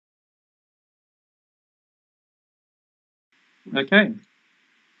Okay.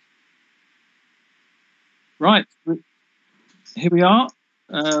 Right. Here we are.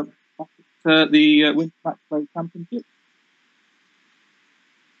 The Winter Matchplay Championship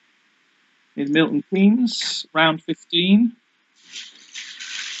in Milton Keynes, round 15.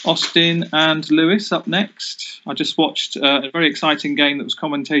 Austin and Lewis up next. I just watched a very exciting game that was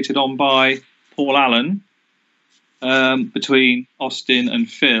commentated on by Paul Allen between Austin and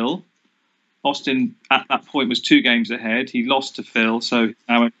Phil. Austin at that point was 2 games ahead. He lost to Phil, so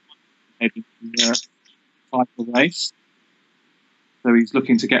now ahead in the title race. So he's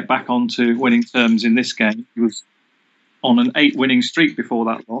looking to get back onto winning terms in this game. He was on an 8-winning streak before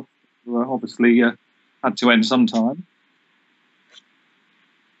that loss. Obviously had to end sometime.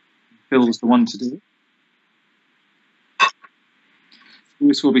 Phil was the one to do it.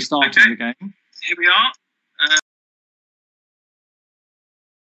 Lewis will be starting the game. Here we are.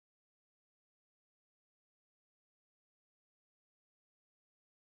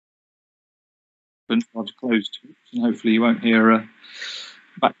 I've closed it, and hopefully you won't hear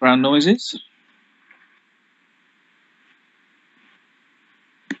background noises.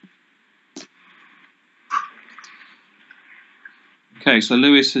 Okay, so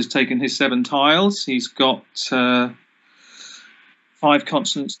Lewis has taken his 7 tiles. He's got 5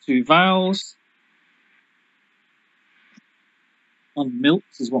 consonants, 2 vowels.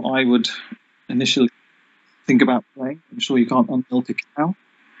 Unmilked is what I would initially think about playing. I'm sure you can't unmilk a cow.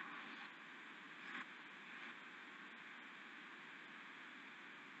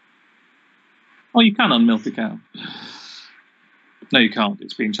 Oh, you can unmilk a cow. No, you can't.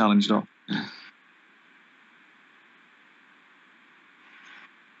 It's being challenged off.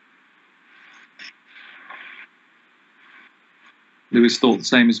 Lewis thought the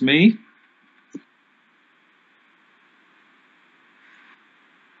same as me.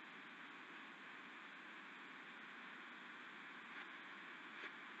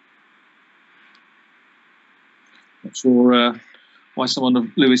 Not sure why someone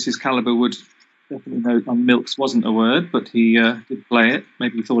of Lewis's calibre would definitely know unmilks wasn't a word, but he did play it.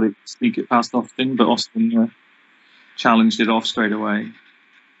 Maybe he thought he'd sneak it past Austin, but Austin challenged it off straight away.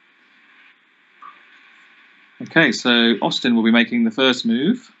 Okay, so Austin will be making the first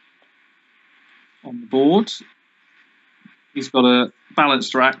move on the board. He's got a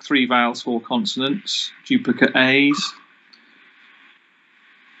balanced rack, 3 vowels, 4 consonants, duplicate A's,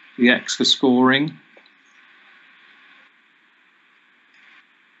 the X for scoring.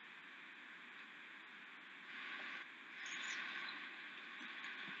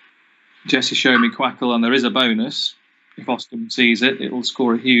 Jesse showed me Quackle, and there is a bonus. If Austin sees it, it will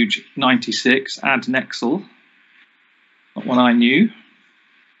score a huge 96. Add Nexel. Not one I knew.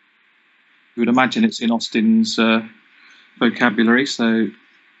 You would imagine it's in Austin's vocabulary, so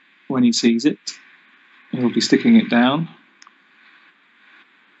when he sees it, he'll be sticking it down.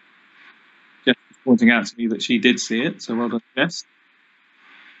 Jess was pointing out to me that she did see it, so well done, Jess.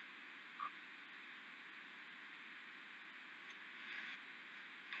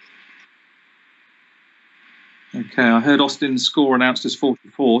 Okay, I heard Austin's score announced as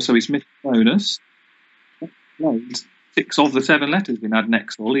 44, so he's missed the bonus. Played 6 of the 7 letters in Add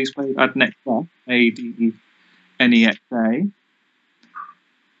Nexel. He's played Add Nexa, A-D-E-N-E-X-A.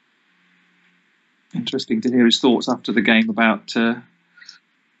 Interesting to hear his thoughts after the game about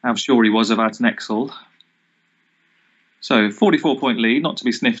how sure he was of Add Nexel. So 44-point lead, not to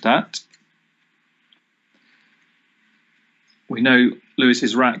be sniffed at. We know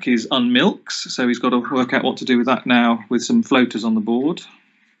Lewis's rack is unmilks, so he's got to work out what to do with that now with some floaters on the board.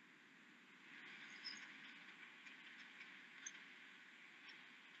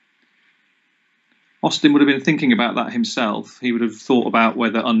 Austin would have been thinking about that himself. He would have thought about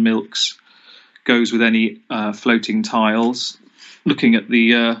whether unmilks goes with any floating tiles. Looking at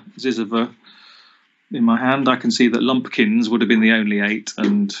the Ziziver in my hand, I can see that Lumpkins would have been the only 8,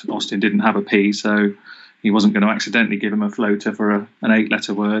 and Austin didn't have a P, so he wasn't going to accidentally give him a floater for an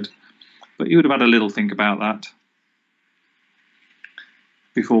 8-letter word. But he would have had a little think about that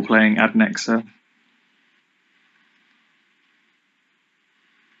before playing Add Nexa.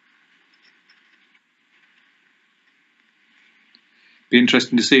 Be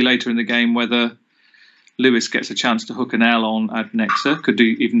interesting to see later in the game whether Lewis gets a chance to hook an L on Add Nexa. Could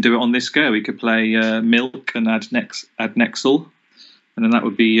even do it on this go. He could play Milk and Add Nexel, and then that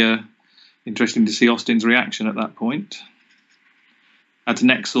would be interesting to see Austin's reaction at that point. Add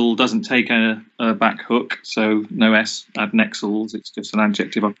Nexel doesn't take a back hook, so no S Add Nexels. It's just an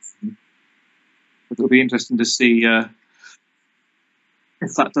adjective. But it'll be interesting to see if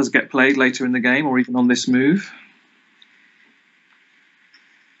that does get played later in the game or even on this move.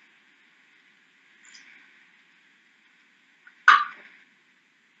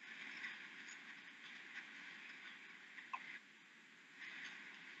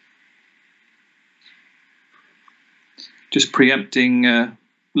 Just preempting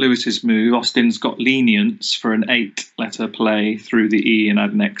Lewis's move, Austin's got lenience for an 8-letter play through the E in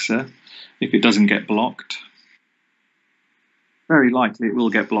adnexa if it doesn't get blocked. Very likely it will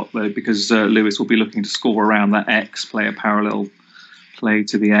get blocked, though, because Lewis will be looking to score around that X, play a parallel play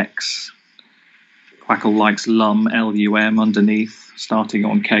to the X. Quackle likes Lum, L-U-M, underneath, starting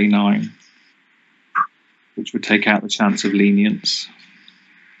on K9, which would take out the chance of lenience.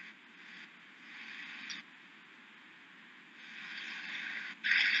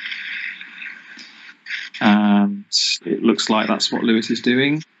 And it looks like that's what Lewis is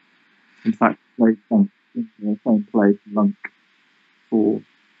doing. In fact, played the same play for Lunk for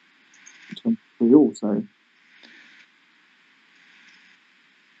 23 also.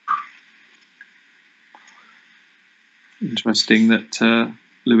 Interesting that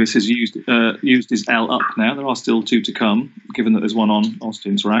Lewis has used his L up now. There are still 2 to come, given that there's one on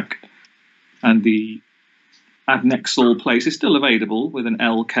Austin's rack. And the adnexal place is still available with an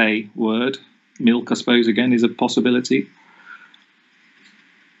LK word. Milk, I suppose, again, is a possibility.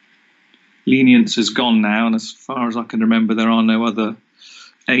 Lenience has gone now, and as far as I can remember, there are no other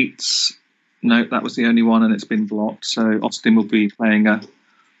 8s. No, that was the only one, and it's been blocked. So Austin will be playing a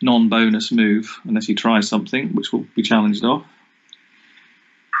non-bonus move unless he tries something, which will be challenged off.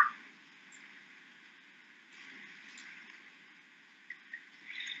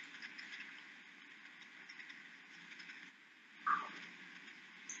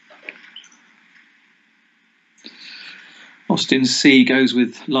 Austin's C goes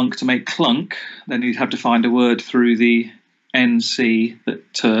with Lunk to make clunk. Then you'd have to find a word through the NC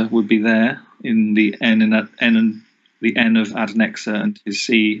that would be there in the N and the N of adnexa and his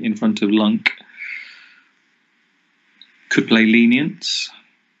C in front of Lunk. Could play lenience.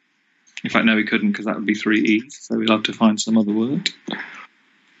 In fact, no, he couldn't, because that would be 3 E's. So we'll have to find some other word.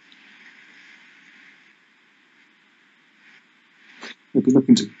 We'll be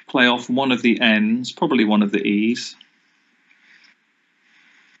looking to play off one of the N's, probably one of the E's.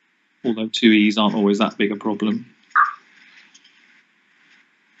 Although 2 E's aren't always that big a problem.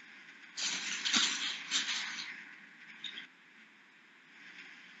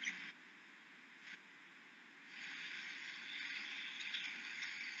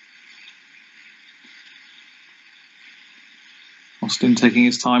 Austin taking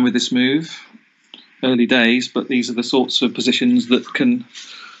his time with this move. Early days, but these are the sorts of positions that can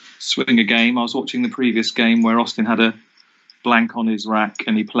swing a game. I was watching the previous game where Austin had a blank on his rack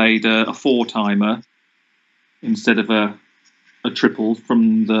and he played a 4-timer instead of a triple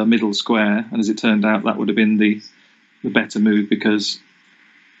from the middle square, and as it turned out that would have been the better move, because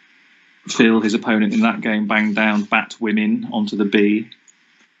Phil, his opponent in that game, banged down bat women onto the B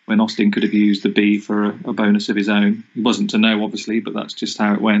when Austin could have used the B for a bonus of his own. He wasn't to know, obviously, but that's just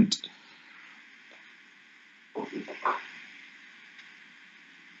how it went.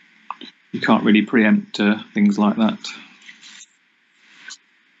 You can't really preempt things like that.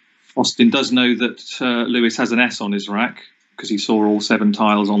 Austin does know that Lewis has an S on his rack, because he saw all 7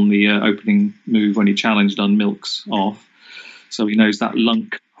 tiles on the opening move when he challenged on Milk's off. So he knows that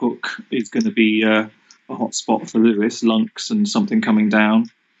Lunk hook is going to be a hot spot for Lewis. Lunks and something coming down.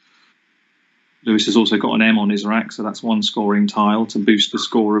 Lewis has also got an M on his rack, so that's 1 scoring tile to boost the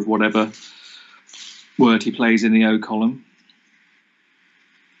score of whatever word he plays in the O column.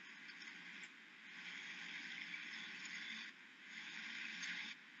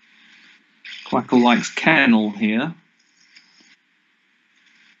 Quackle likes kennel here.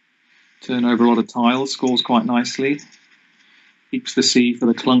 Turn over a lot of tiles, scores quite nicely. Keeps the C for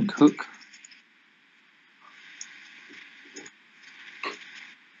the clunk hook.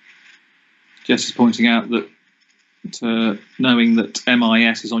 Jess is pointing out that knowing that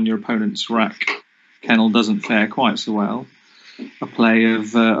MIS is on your opponent's rack, kennel doesn't fare quite so well. A play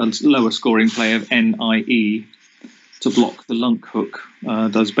of a lower scoring play of NIE to block the lunk hook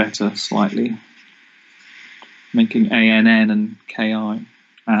does better slightly, making ANN and KI, Ann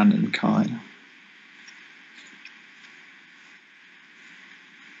and Kai.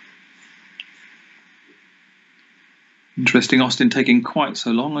 Interesting, Austin taking quite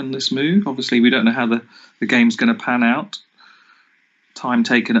so long on this move. Obviously, we don't know how the game's going to pan out. Time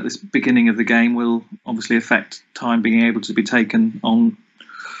taken at this beginning of the game will obviously affect time being able to be taken on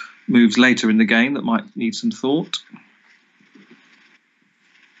moves later in the game that might need some thought.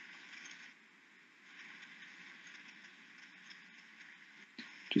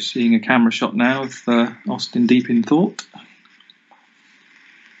 Just seeing a camera shot now of Austin deep in thought.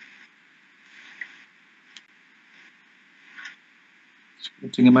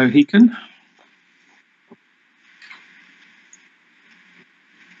 Sporting a Mohican.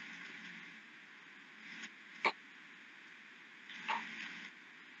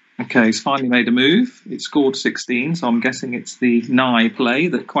 Mackay's finally made a move. It scored 16, so I'm guessing it's the nigh play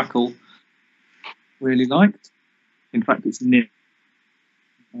that Quackle really liked. In fact, it's nil.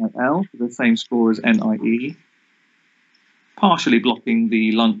 L for the same score as NIE. Partially blocking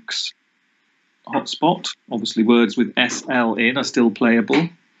the Lunks hotspot. Obviously, words with SL in are still playable,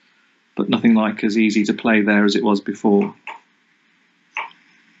 but nothing like as easy to play there as it was before.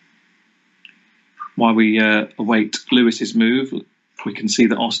 While we await Lewis's move, we can see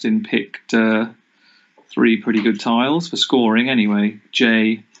that Austin picked 3 pretty good tiles for scoring anyway.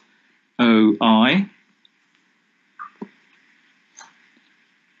 J, O, I.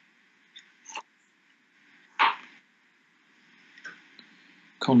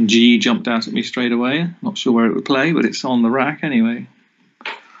 Con G jumped out at me straight away. Not sure where it would play, but it's on the rack anyway.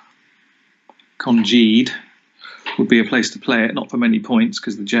 Con G'd would be a place to play it, not for many points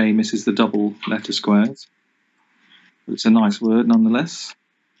because the J misses the double letter squares. But it's a nice word nonetheless.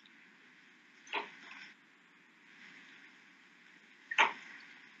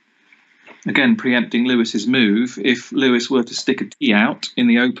 Again, preempting Lewis's move, if Lewis were to stick a T out in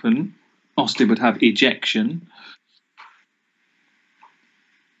the open, Austin would have ejection.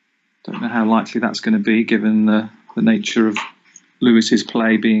 Don't know how likely that's going to be, given the nature of Lewis's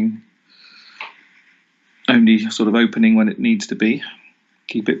play being only sort of opening when it needs to be.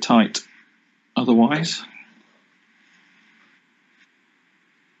 Keep it tight otherwise.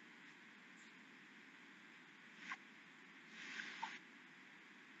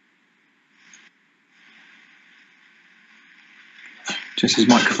 Jess's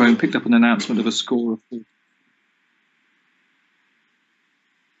microphone picked up an announcement of a score of 4.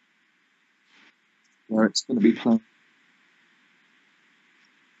 Where it's going to be playing.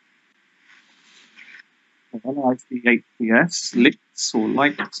 LIC HPS, licks or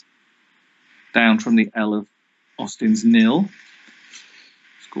lights, down from the L of Austin's nil.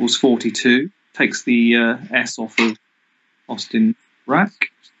 Scores 42. Takes the S off of Austin's rack.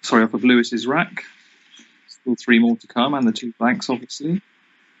 Sorry, off of Lewis's rack. Still 3 more to come, and the 2 blanks, obviously.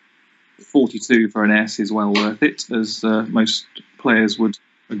 42 for an S is well worth it, as most players would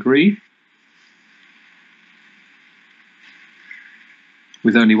agree.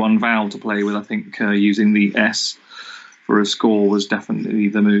 With only 1 vowel to play with, I think using the S for a score was definitely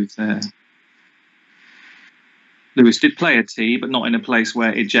the move there. Lewis did play a T, but not in a place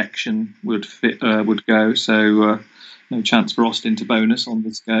where ejection would go, so no chance for Austin to bonus on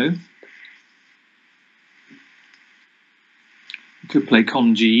this go. Could play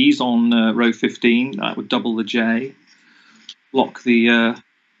con Gs on row 15, that would double the J, block the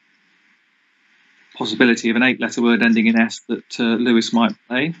possibility of an 8-letter word ending in S that Lewis might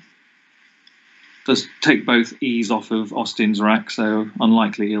play. Does take both E's off of Austin's rack, so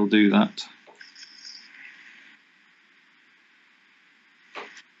unlikely he'll do that.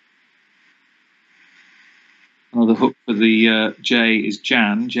 Another hook for the J is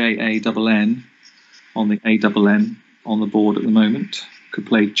Jan, J-A-N-N, on the A-N-N on the board at the moment. Could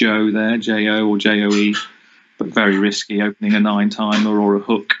play Joe there, J-O or J-O-E, but very risky opening a 9-timer or a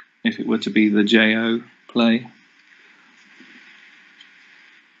hook if it were to be the J-O play.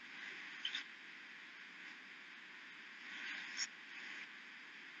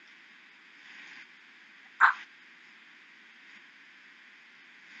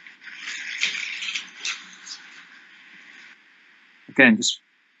 Again, just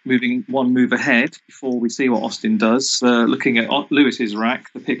moving 1 move ahead before we see what Austin does. Looking at Lewis's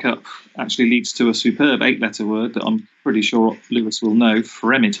rack, the pickup actually leads to a superb 8-letter word that I'm pretty sure Lewis will know,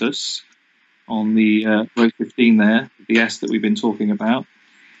 Fremitus, on the row 15 there, the S that we've been talking about.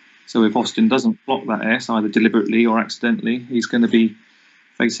 So if Austin doesn't block that S, either deliberately or accidentally, he's going to be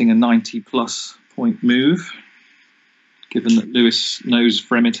facing a 90-plus point move, given that Lewis knows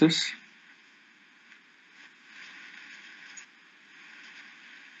Fremitus.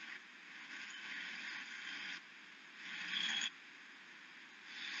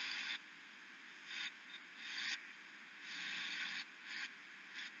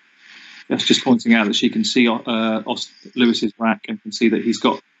 That's just pointing out that she can see Lewis's rack and can see that he's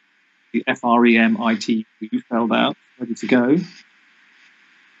got the FREMIT filled out, ready to go.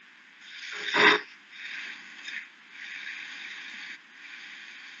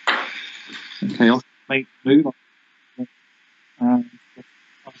 Okay, I'll make the move. And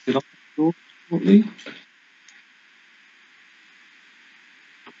pass it off shortly.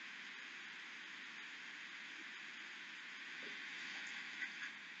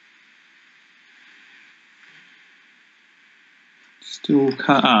 Still,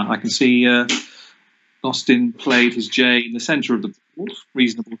 I can see Austin played his J in the centre of the board,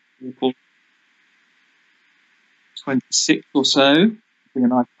 reasonable. 26 or so. A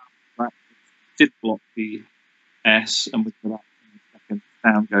nice did block the S, and with that second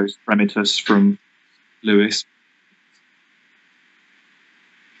down goes Fremitus from Lewis.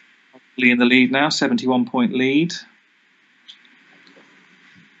 In the lead now, 71-point lead.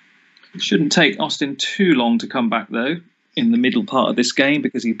 It shouldn't take Austin too long to come back, though, in the middle part of this game,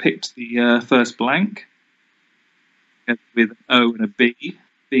 because he picked the first blank with an O and a B.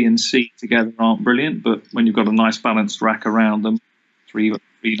 B and C together aren't brilliant, but when you've got a nice balanced rack around them, three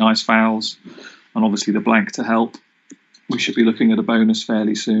nice fouls, and obviously the blank to help, we should be looking at a bonus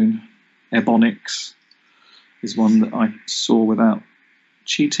fairly soon. Ebonics is one that I saw without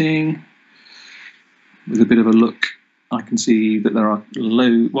cheating. With a bit of a look, I can see that there are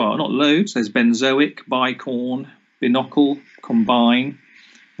not loads. There's benzoic, bicorn, binocle, combine,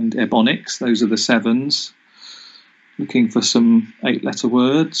 and ebonics. Those are the 7s. Looking for some 8-letter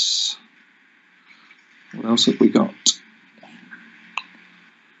words. What else have we got?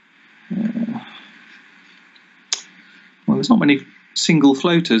 Well, there's not many single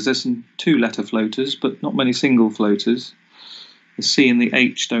floaters. There's some 2-letter floaters, but not many single floaters. The C and the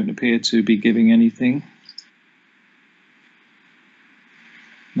H don't appear to be giving anything.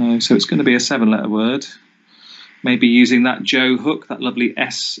 No, so it's going to be a 7-letter word. Maybe using that Joe hook, that lovely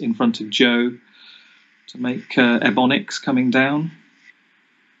S in front of Joe, to make ebonics coming down.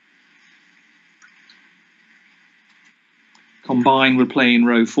 Combine, we're playing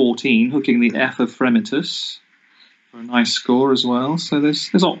row 14, hooking the F of Fremitus for a nice score as well. So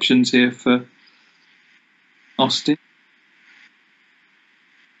there's options here for Austin.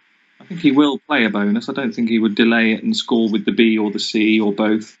 I think he will play a bonus. I don't think he would delay it and score with the B or the C or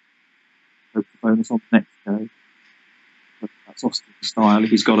both. Hope the bonus on the next go. But that's Austin's style. If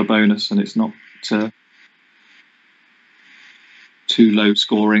he's got a bonus and it's not too low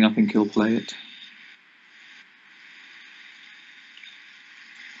scoring, I think he'll play it.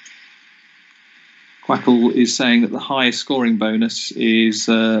 Quackle is saying that the highest scoring bonus is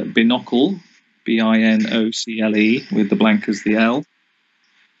Binocle, B-I-N-O-C-L-E, with the blank as the L.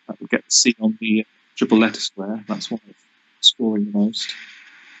 That would get the C on the triple letter square. That's why it's scoring the most.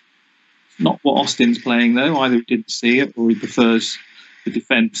 Not what Austin's playing, though. Either he didn't see it or he prefers the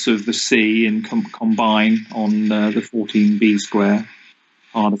defence of the C and combine on the 14B square.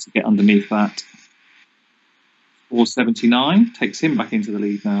 Harder to get underneath that. 479 takes him back into the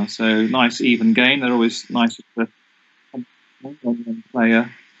lead now. So nice even game. They're always nice if the one player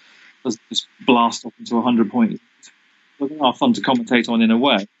doesn't just blast off into a 100-point lead. But they are fun to commentate on in a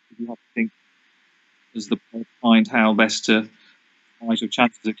way. You have to think as the player behind how best to minimize your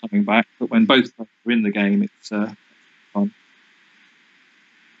chances of coming back. But when both players are in the game, it's fun.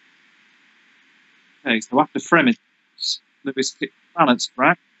 Okay, so after Fremen, Lewis picked the balance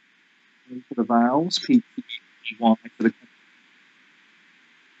rack for the vowels, P, P, Y for the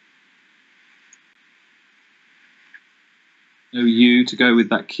no U to go with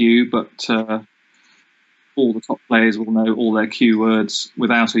that Q, but all the top players will know all their Q words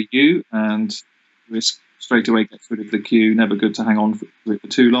without a U, and Lewis straight away gets rid of the Q. Never good to hang on for it for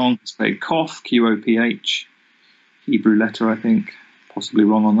too long. He's played cough, Q-O-P-H, Hebrew letter, I think. Possibly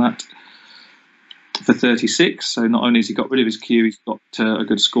wrong on that. For 36, so not only has he got rid of his Q, he's got a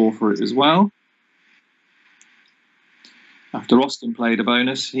good score for it as well. After Austin played a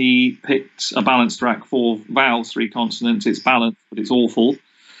bonus, he picked a balanced rack, 4 vowels, 3 consonants. It's balanced, but it's awful.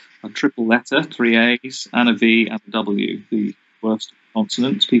 A triple letter, 3 A's, and a V and a W, the worst of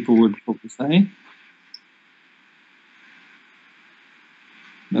consonants, people would probably say.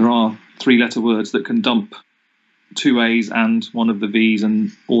 There are 3-letter words that can dump 2 A's and one of the V's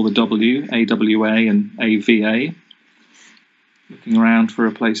and all the W, AWA and AVA. Looking around for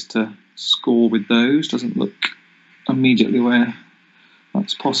a place to score with those. Doesn't look immediately where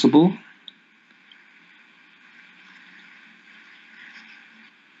that's possible.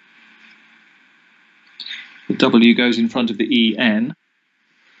 The W goes in front of the EN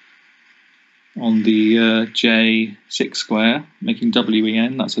on the J6 square, making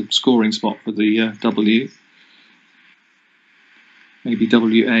WEN. That's a scoring spot for the W. Maybe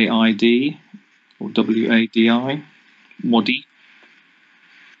WAID or WADI. Wadi.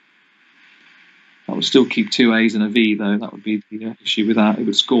 That would still keep 2 A's and a V, though. That would be the issue with that. It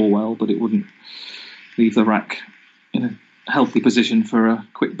would score well, but it wouldn't leave the rack in a healthy position for a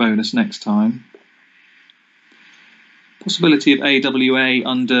quick bonus next time. Possibility of AWA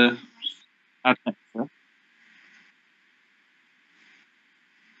under admixture.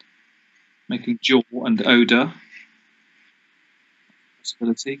 Making jaw and odour.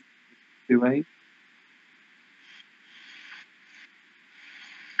 Possibility. 2A.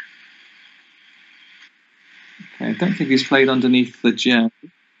 Okay, I don't think he's played underneath the J.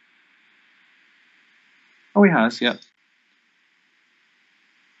 Oh, he has, yeah.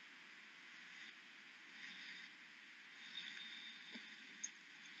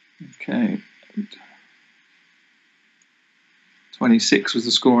 Okay. 26 was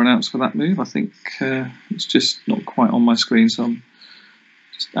the score announced for that move. I think it's just not quite on my screen, so I'm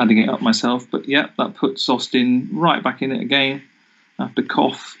just adding it up myself. But yeah, that puts Austin right back in it again after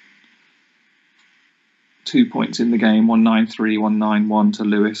Koff. 2 points in the game, 193, 191 to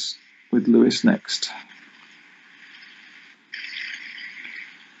Lewis, with Lewis next.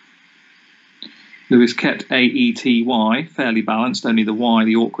 Lewis kept A-E-T-Y, fairly balanced, only the Y,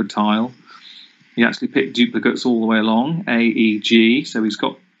 the awkward tile. He actually picked duplicates all the way along, A-E-G, so he's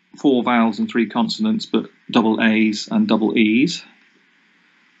got 4 vowels and 3 consonants, but double A's and double E's.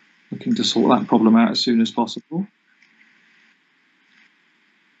 Looking to sort that problem out as soon as possible.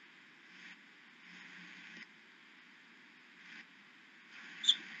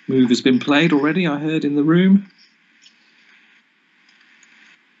 Move has been played already, I heard in the room.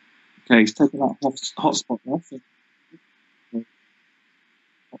 Okay, he's taken that hotspot off.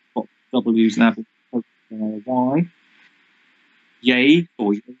 Hotspot W's now Y. Yay,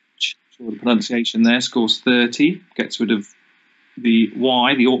 or Yach, sure the pronunciation there, scores 30, gets rid of the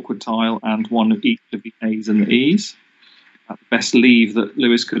Y, the awkward tile, and one of each of the A's and the E's. That's the best leave that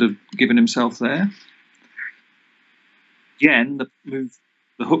Lewis could have given himself there. Yen, the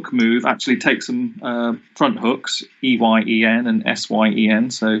hook move, actually takes some front hooks, E-Y-E-N and S-Y-E-N,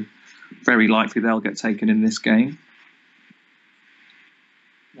 so very likely they'll get taken in this game.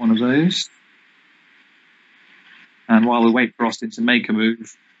 One of those. And while we wait for Austin to make a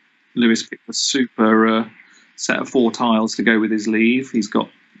move, Lewis picked a super set of 4 tiles to go with his leave. He's got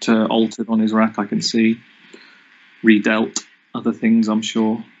altered on his rack, I can see. Redealt other things, I'm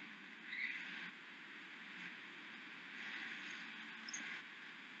sure.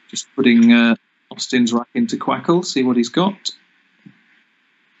 Just putting Austin's rack into Quackle, see what he's got.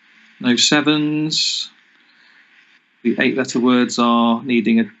 No 7s. The 8-letter words are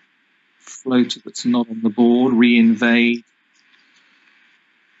needing a floater that's not on the board. Reinvade,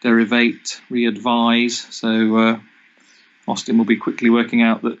 derivate, re-advise. So Austin will be quickly working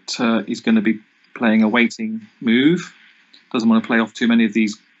out that he's going to be playing a waiting move. Doesn't want to play off too many of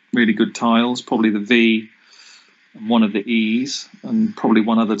these really good tiles. Probably the V and one of the E's, and probably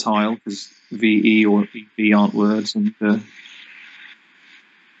one other tile, because VE or EV aren't words, and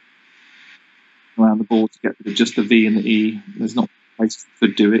around the board to get rid of just the V and the E. There's not a place to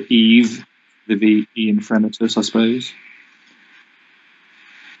do it. Eve, the V, E infrenitus, I suppose.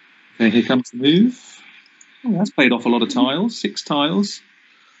 Okay, here comes the move. Oh, that's played off a lot of tiles. 6 tiles.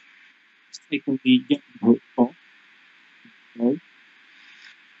 It's taken the yen hook off. Okay.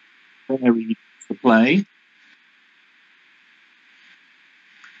 Very to play.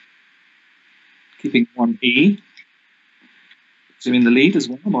 Keeping 1 E. So in the lead as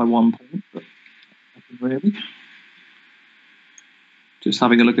well by 1 point, but nothing really. Just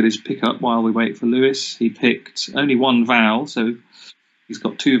having a look at his pickup while we wait for Lewis. He picked only 1 vowel, so he's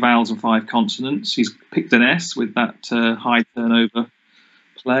got 2 vowels and 5 consonants. He's picked an S with that high turnover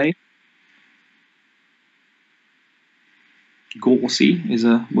play. Gorsy is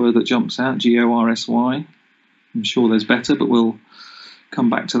a word that jumps out, G-O-R-S-Y. I'm sure there's better, but we'll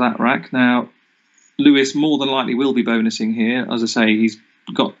come back to that rack. Now, Lewis more than likely will be bonusing here. As I say, he's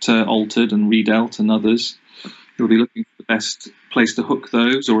got altered and redealt and others. He'll be looking for the best place to hook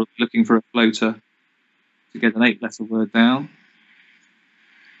those, or looking for a floater to get an 8-letter word down.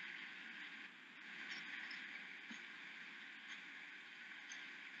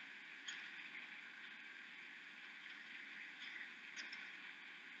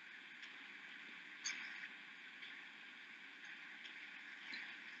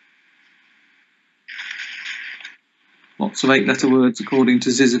 Lots of 8-letter words according to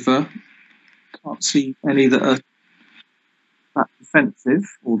Zizifer. Can't see any that are that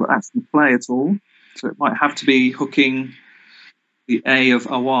defensive or that actually play at all. So it might have to be hooking the A of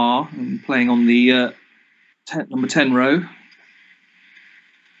Awar and playing on the number 10 row.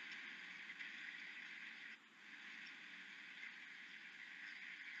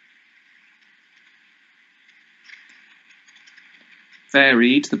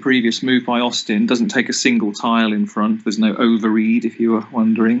 Varied, the previous move by Austin, doesn't take a single tile in front. There's no overread, if you were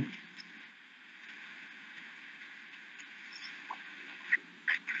wondering.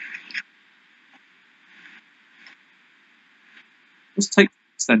 Let's take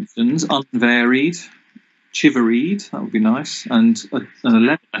extensions. Unvaried, chiveried, that would be nice, and an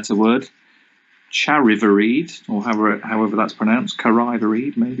 11-letter word, charivaried, or however that's pronounced,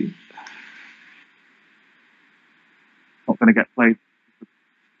 carivaried, maybe. Not going to get played.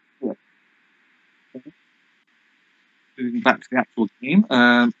 game.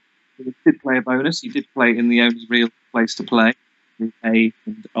 He did play a bonus. He did play in the only real place to play, with A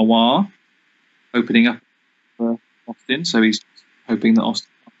and Awar, opening up for Austin. So he's hoping that Austin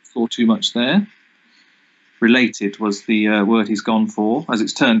can't score too much there. Related was the word he's gone for. As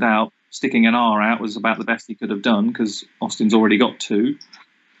it's turned out, sticking an R out was about the best he could have done because Austin's already got 2.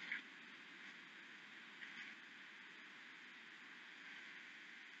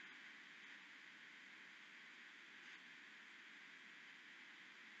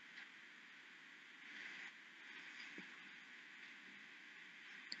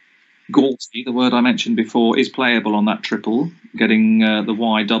 Gauzy, the word I mentioned before, is playable on that triple, getting the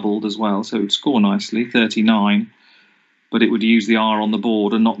Y doubled as well, so it would score nicely, 39, but it would use the R on the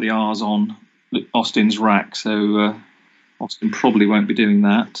board and not the R's on Austin's rack, so Austin probably won't be doing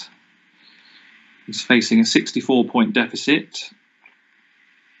that. He's facing a 64-point deficit,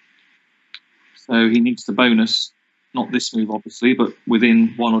 so he needs to bonus, not this move obviously, but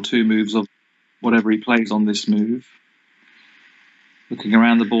within 1 or 2 moves of whatever he plays on this move. Looking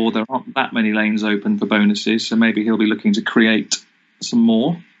around the board, there aren't that many lanes open for bonuses, so maybe he'll be looking to create some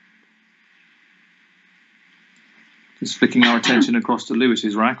more. Just flicking our attention across to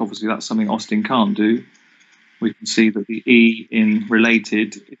Lewis's rack, obviously that's something Austin can't do. We can see that the E in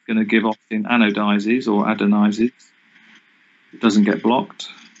related is going to give Austin anodizes or adonizes. It doesn't get blocked.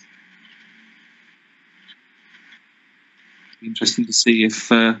 Interesting to see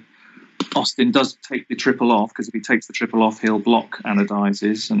if Austin does take the triple off, because if he takes the triple off, he'll block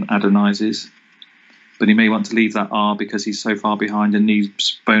anodizes and adonizes. But he may want to leave that R because he's so far behind and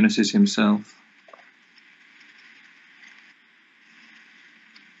needs bonuses himself.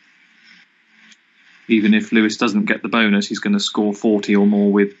 Even if Lewis doesn't get the bonus, he's going to score 40 or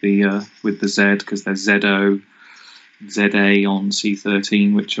more with the Z, because there's ZO, ZA on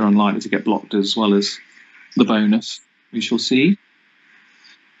C13, which are unlikely to get blocked as well as the bonus. We shall see.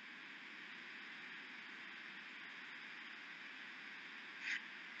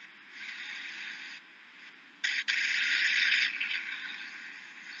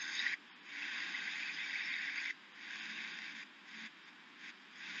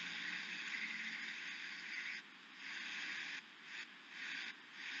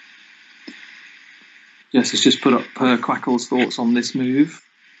 Jess has just put up Quackle's thoughts on this move.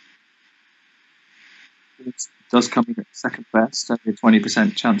 It does come in at second best, only a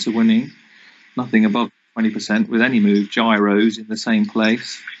 20% chance of winning. Nothing above 20% with any move. Gyros in the same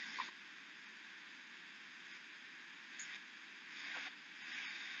place.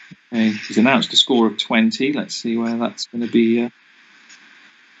 Okay, he's announced a score of 20. Let's see where that's going to be.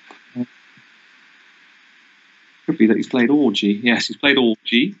 Could be that he's played Orgy. Yes, he's played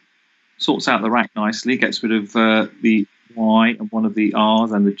Orgy. Sorts out the rack nicely, gets rid of the Y and one of the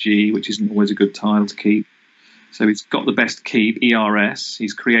R's and the G, which isn't always a good tile to keep. So he's got the best keep, ERS.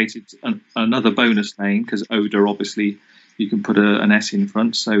 He's created another bonus lane, because Oda, obviously, you can put an S in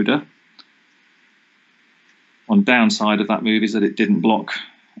front, Soda. One downside of that move is that it didn't block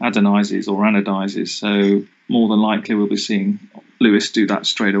adonizes or anodizes, so more than likely we'll be seeing Lewis do that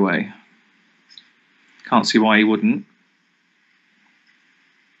straight away. Can't see why he wouldn't.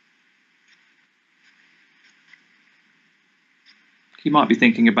 He might be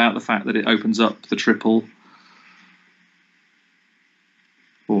thinking about the fact that it opens up the triple,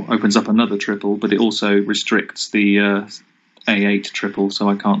 or opens up another triple, but it also restricts the A8 triple, so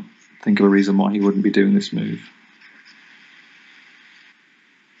I can't think of a reason why he wouldn't be doing this move.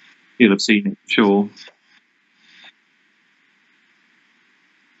 He'll have seen it, sure.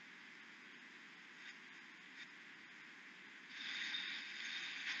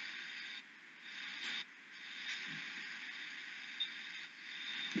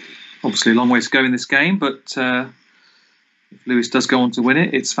 Obviously a long way to go in this game, but if Lewis does go on to win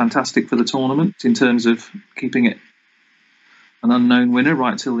it, it's fantastic for the tournament in terms of keeping it an unknown winner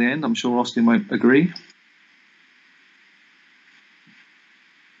right till the end. I'm sure Austin won't agree.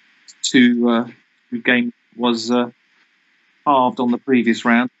 Two game was halved on the previous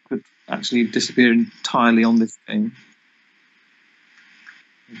round, could actually disappear entirely on this game.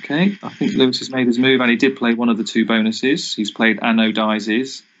 Okay, I think Lewis has made his move, and he did play one of the 2 bonuses. He's played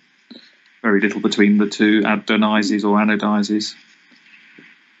anodizes. Very little between the 2, adonizes or anodizes.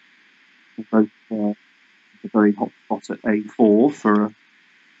 Both a very hot spot at A4 for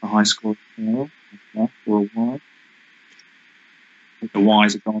a high score or a Y. I think the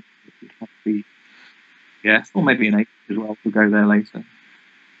Y's are gone. It must be, yes, or maybe an 8 as well. We'll go there later.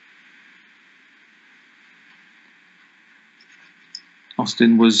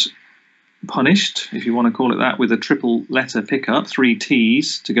 Austin was punished, if you want to call it that, with a triple letter pickup, 3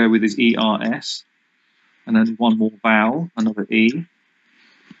 T's to go with his ERS, and then one more vowel, another E.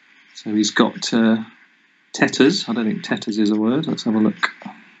 So he's got tetters. I don't think tetters is a word. Let's have a look.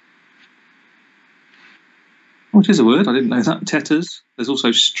 Oh, it is a word. I didn't know that. Tetters. There's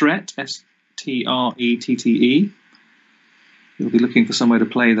also stret, S-T-R-E-T-T-E. He'll be looking for somewhere to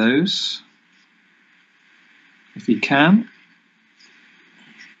play those, if he can.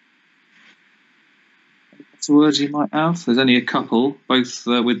 That's the words you might have. There's only a couple, both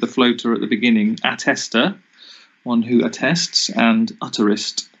with the floater at the beginning. Attester, one who attests, and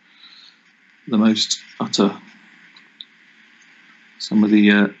utterist, the most utter. Some of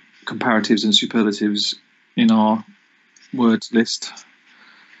the comparatives and superlatives in our words list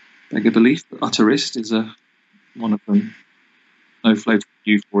beg a belief, but utterist is one of them. No floater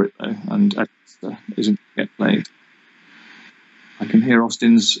used for it though, and attester isn't going to get played. I can hear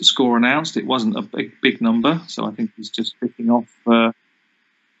Austin's score announced. It wasn't a big number, so I think he's just picking off a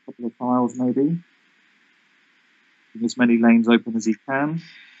couple of tiles maybe. Keeping as many lanes open as he can.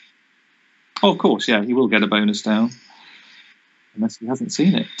 Oh, of course, yeah, he will get a bonus down. Unless he hasn't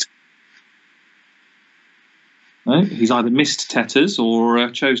seen it. No, he's either missed tetters or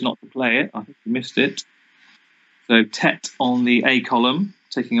chose not to play it. I think he missed it. So tet on the A column,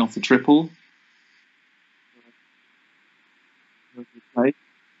 taking off the triple.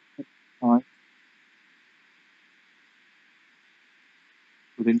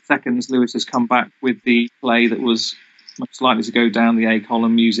 Within seconds, Lewis has come back with the play that was most likely to go down the A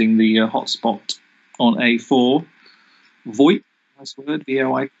column using the hotspot on A4. VoIP, nice word,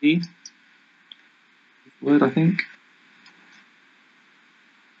 V-O-I-P. Word, I think.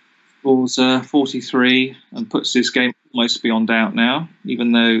 Scores 43 and puts this game almost beyond doubt now.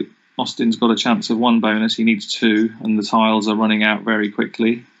 Even though Austin's got a chance of one bonus, he needs two, and the tiles are running out very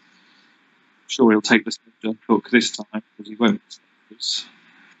quickly. I'm sure he'll take the hook this time because he won't.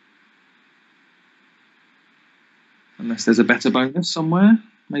 Unless there's a better bonus somewhere,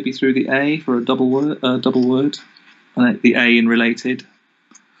 maybe through the A for a double word, and the A in related.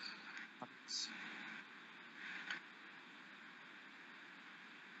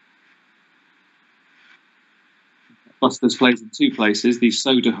 Buster's plays in two places, the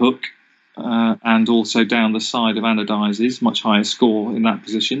soda hook and also down the side of Anodizes, much higher score in that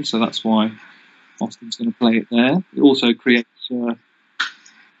position, so that's why Austin's going to play it there. It also creates a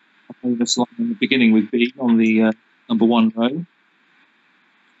bonus line in the beginning with B on the number one row.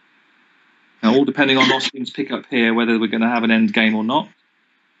 Now, all depending on Austin's pickup here, whether we're going to have an end game or not.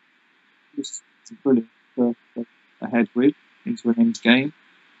 This is brilliant ahead with into an end game.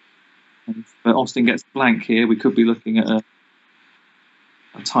 And if Austin gets blank here, we could be looking at a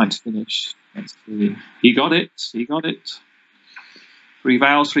tight finish. Let's see. He got it. He got it. 3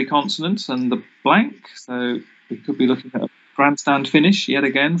 vowels, 3 consonants, and the blank. So we could be looking at a grandstand finish yet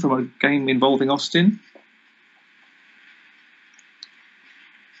again from a game involving Austin.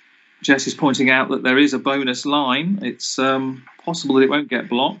 Jess is pointing out that there is a bonus line. It's possible that it won't get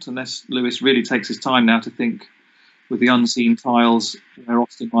blocked unless Lewis really takes his time now to think with the unseen tiles where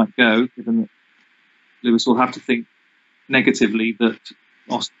Austin might go, given that Lewis will have to think negatively that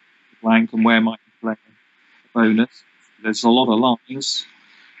Austin is blank and where might he play a bonus. There's a lot of lines.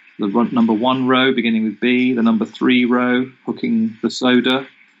 The number 1 row beginning with B, the number 3 row hooking the soda,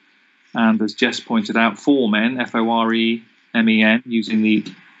 and as Jess pointed out, 4 men, F-O-R-E-M-E-N, using the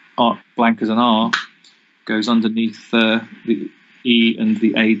blank as an R, goes underneath the E and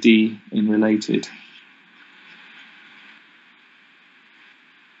the AD in related.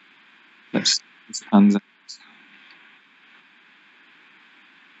 Let's see how this pans out.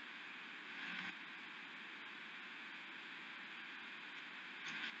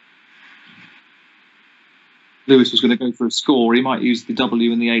 Lewis was going to go for a score. He might use the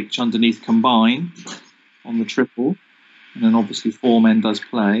W and the H underneath combine on the triple. And then obviously 4 men does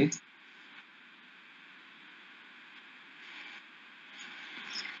play.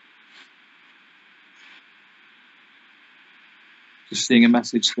 Just seeing a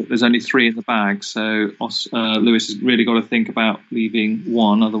message that there's only 3 in the bag. So Lewis has really got to think about leaving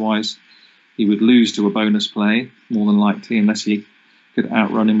 1. Otherwise, he would lose to a bonus play, more than likely, unless he could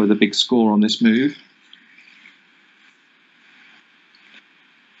outrun him with a big score on this move.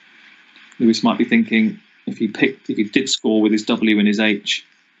 Lewis might be thinking, if he did score with his W and his H,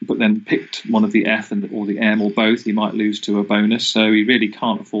 but then picked one of the F or the M or both, he might lose to a bonus. So he really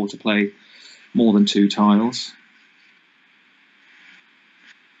can't afford to play more than 2 tiles.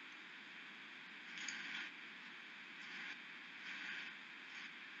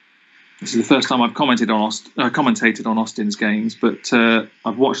 This is the first time I've commentated on Austin's games, but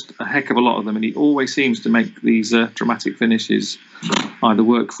I've watched a heck of a lot of them, and he always seems to make these dramatic finishes either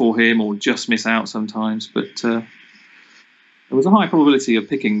work for him or just miss out sometimes. But There was a high probability of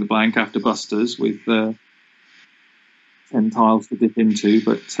picking the blank after busters with 10 tiles to dip into,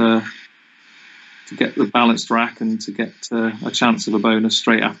 but to get the balanced rack and to get a chance of a bonus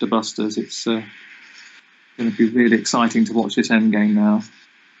straight after busters, it's going to be really exciting to watch this endgame now.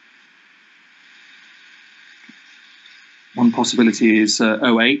 One possibility is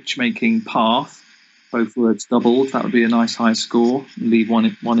OH making path, both words doubled. That would be a nice high score. Leave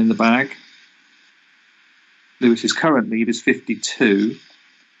one in the bag. Lewis's current lead is 52.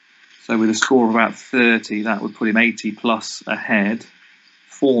 So with a score of about 30, that would put him 80 plus ahead.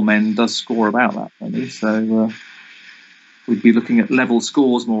 Four Men does score about that many. So we'd be looking at level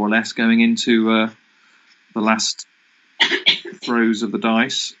scores more or less going into the last throws of the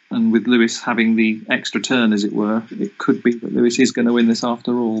dice, and with Lewis having the extra turn, as it were, it could be that Lewis is going to win this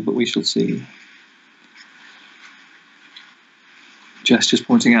after all, but we shall see. Jess just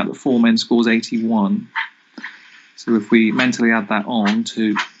pointing out that Four Men scores 81. So if we mentally add that on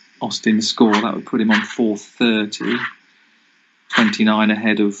to Austin's score, that would put him on 430, 29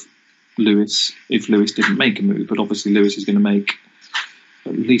 ahead of Lewis if Lewis didn't make a move, but obviously Lewis is going to make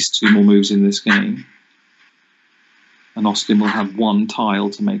at least 2 more moves in this game. And Austin will have 1 tile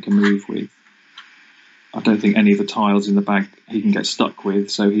to make a move with. I don't think any of the tiles in the bag he can get stuck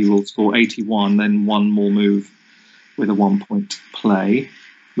with, so he will score 81, then 1 more move with a 1-point play,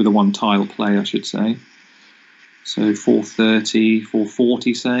 with a 1-tile play, I should say. So 430,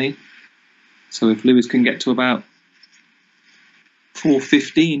 440, say. So if Lewis can get to about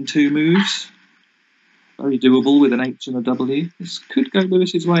 450 in 2 moves, very doable with an H and a W. This could go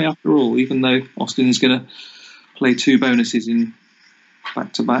Lewis's way after all, even though Austin is going to play 2 bonuses in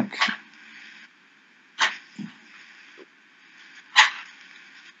back-to-back.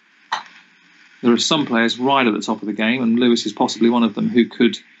 There are some players right at the top of the game, and Lewis is possibly one of them, who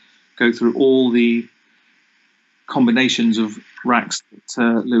could go through all the combinations of racks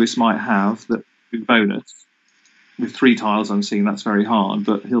that Lewis might have that do bonus. With 3 tiles unseen, that's very hard,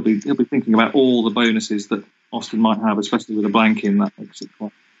 but he'll be thinking about all the bonuses that Austin might have, especially with a blank in. That makes it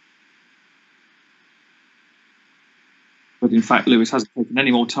quite. But in fact, Lewis hasn't taken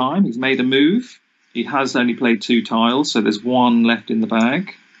any more time. He's made a move. He has only played 2 tiles, so there's 1 left in the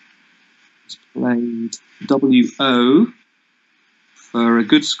bag. He's played WO for a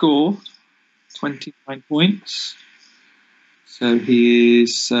good score, 29 points. So he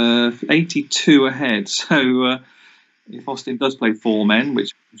is 82 ahead. So if Austin does play 4 Men,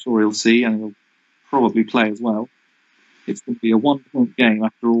 which I'm sure he'll see, and he'll probably play as well, it's going to be a 1-point game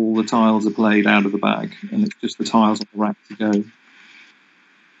after all the tiles are played out of the bag, and it's just the tiles on the rack to go.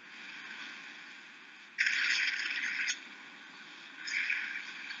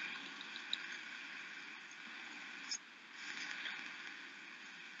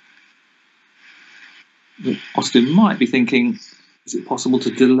 Austin might be thinking, is it possible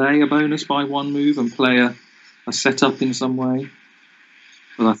to delay a bonus by 1 move and play a setup in some way?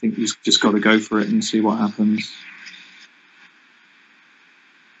 But I think he's just got to go for it and see what happens.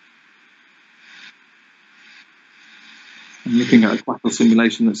 I'm looking at a Quackle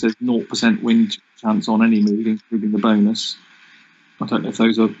simulation that says 0% win chance on any move, including the bonus. I don't know if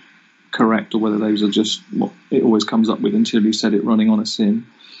those are correct or whether those are just what it always comes up with until you set it running on a sim.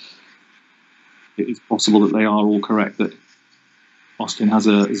 It is possible that they are all correct, that Austin has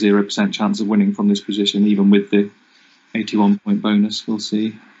a 0% chance of winning from this position, even with the 81-point bonus. We'll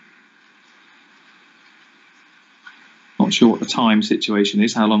see. Not sure what the time situation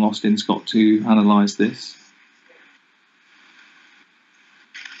is, how long Austin's got to analyse this.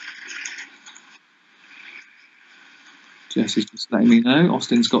 Jess is just letting me know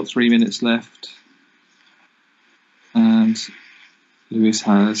Austin's got 3 minutes left, and Lewis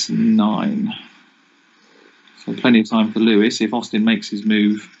has 9. So plenty of time for Lewis if Austin makes his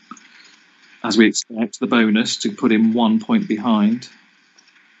move, as we expect, the bonus to put him 1 point behind.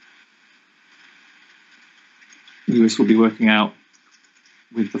 Lewis will be working out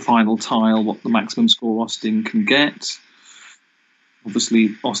with the final tile what the maximum score Austin can get.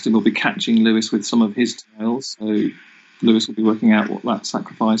 Obviously, Austin will be catching Lewis with some of his tiles, so Lewis will be working out what that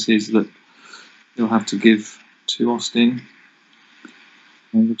sacrifice is that he'll have to give to Austin.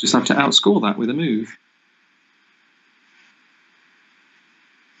 And we'll just have to outscore that with a move.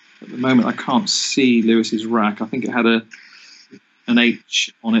 At the moment, I can't see Lewis's rack. I think it had an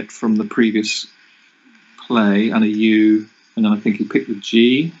H on it from the previous play and a U, and then I think he picked the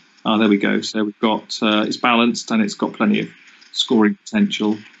G. Ah, there we go. So we've got it's balanced and it's got plenty of scoring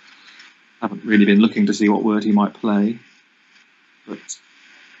potential. Haven't really been looking to see what word he might play, but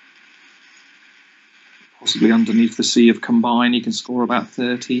possibly underneath the C of combine, he can score about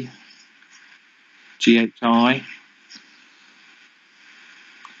 30. GHI.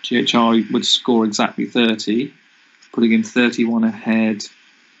 GHR would score exactly 30, putting him 31 ahead,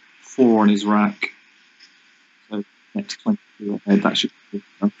 4 on his rack. So next 22 ahead, that should be good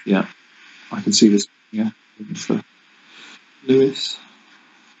enough. Yeah, I can see this for Lewis,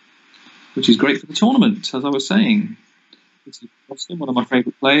 which is great for the tournament, as I was saying. This is Austin, one of my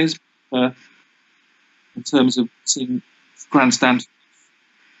favourite players. In terms of seeing grandstand,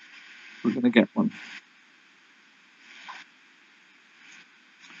 we're going to get one.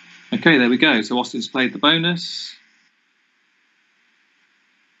 Okay, there we go. So Austin's played the bonus.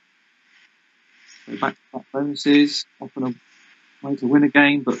 So back to back bonuses. Often a way to win a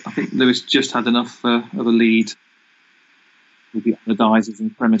game, but I think Lewis just had enough of a lead with the anodizers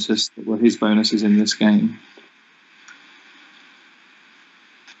and prematus that were his bonuses in this game.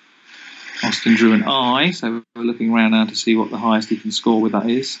 Austin drew an I, so we're looking around now to see what the highest he can score with that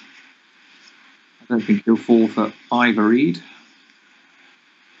is. I don't think he'll fall for I varied.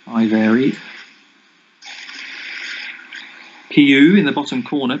 PU in the bottom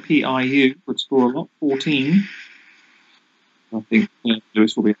corner, PIU, would score a lot, 14. I think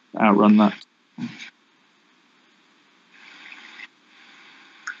Lewis will be able to outrun that.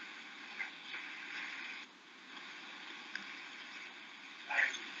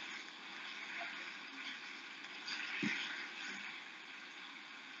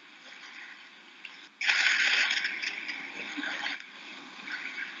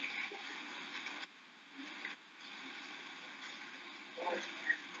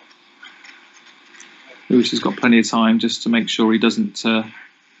 Lewis has got plenty of time just to make sure he doesn't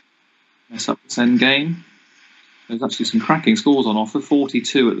mess up this end game. There's actually some cracking scores on offer.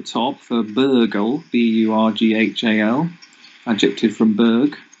 42 at the top for Burgle, B-U-R-G-H-A-L, adjective from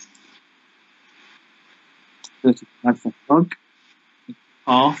Berg. 35 for Bug,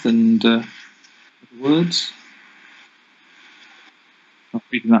 path and other words. Not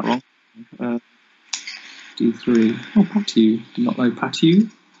reading that wrong. D3. Oh, Patu. Did not know Patu.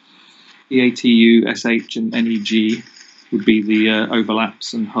 E-A-T-U, S-H and N-E-G would be the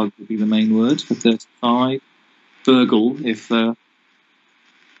overlaps, and hug would be the main word for 35. Burgle, if Lewis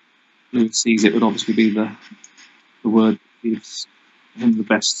sees it, would obviously be the word that gives him the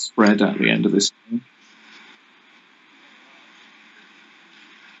best spread at the end of this game.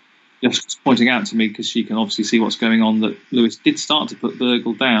 Just pointing out to me, because she can obviously see what's going on, that Lewis did start to put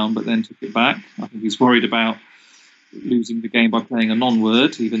Burgle down, but then took it back. I think he's worried about losing the game by playing a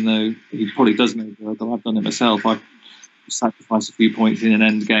non-word, even though he probably does know Burgle. I've done it myself. I've sacrificed a few points in an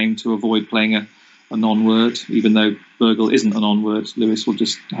end game to avoid playing a non-word, even though Burgle isn't a non-word. Lewis will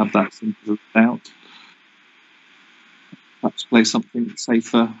just have that simple out. Perhaps play something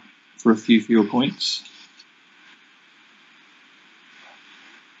safer for a few fewer points.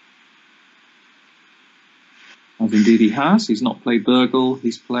 As indeed he has. He's not played Burgle.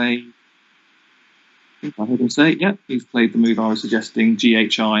 He's played, I think I heard him say, yeah, he's played the move I was suggesting,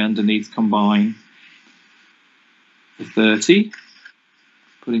 GHI underneath combine for 30,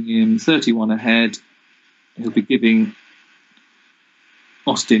 putting him 31 ahead. He'll be giving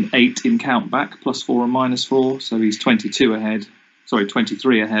Austin 8 in count back, +4 and -4, so he's 23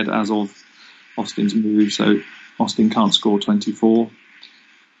 ahead as of Austin's move, so Austin can't score 24.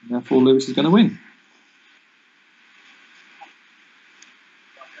 And therefore, Lewis is going to win.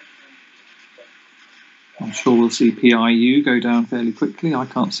 I'm sure we'll see PIU go down fairly quickly. I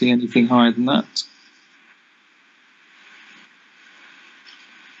can't see anything higher than that.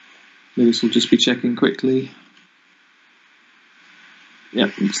 Lewis will just be checking quickly.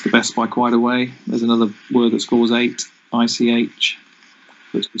 Yep, it's the best by quite a way. There's another word that scores 8, ICH,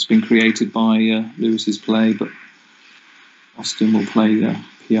 which has been created by Lewis's play, but Austin will play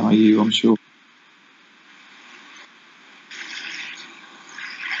PIU, I'm sure.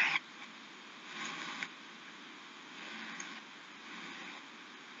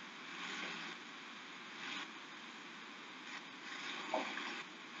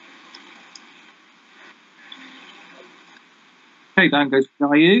 Okay, down goes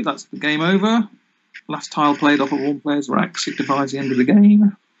PIU. That's the game over. Last tile played off of one player's rack signifies the end of the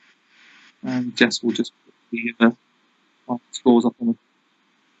game. And Jess will just put the scores up on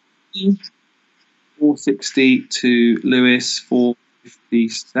the 460 to Lewis,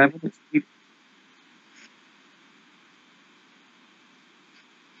 457.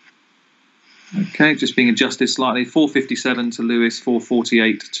 Okay, just being adjusted slightly. 457 to Lewis,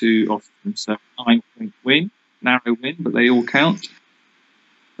 448 to Austin. So 9-point win. Narrow win, but they all count.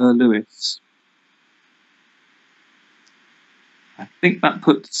 Lewis. I think that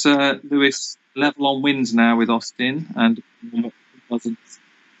puts Lewis level on wins now with Austin, and doesn't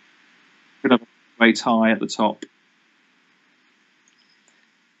could have a great tie at the top.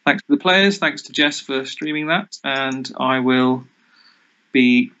 Thanks to the players. Thanks to Jess for streaming that. And I will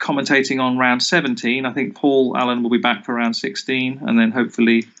be commentating on round 17. I think Paul Allen will be back for round 16. And then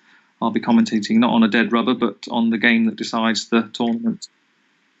hopefully I'll be commentating not on a dead rubber, but on the game that decides the tournament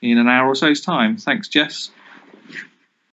in an hour or so's time. Thanks, Jess.